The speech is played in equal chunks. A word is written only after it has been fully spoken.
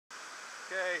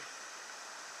Okay,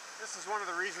 this is one of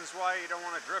the reasons why you don't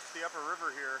want to drift the upper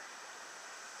river here.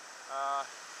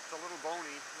 It's a little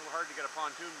bony, a little hard to get a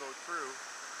pontoon boat through.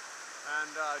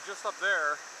 And just up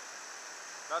there,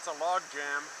 that's a log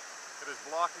jam that is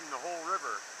blocking the whole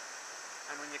river.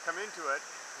 And when you come into it,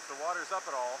 if the water's up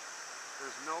at all,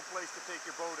 there's no place to take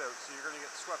your boat out, so you're going to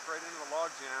get swept right into the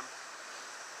log jam.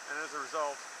 And as a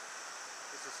result,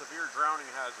 it's a severe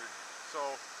drowning hazard. So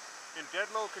in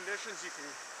dead low conditions, you can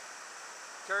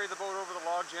carry the boat over the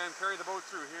log jam, carry the boat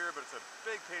through here, but it's a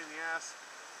big pain in the ass.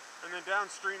 And then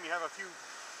downstream you have a few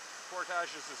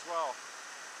portages as well.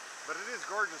 But it is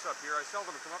gorgeous up here. I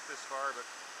seldom come up this far, but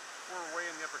we're way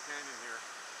in the upper canyon here.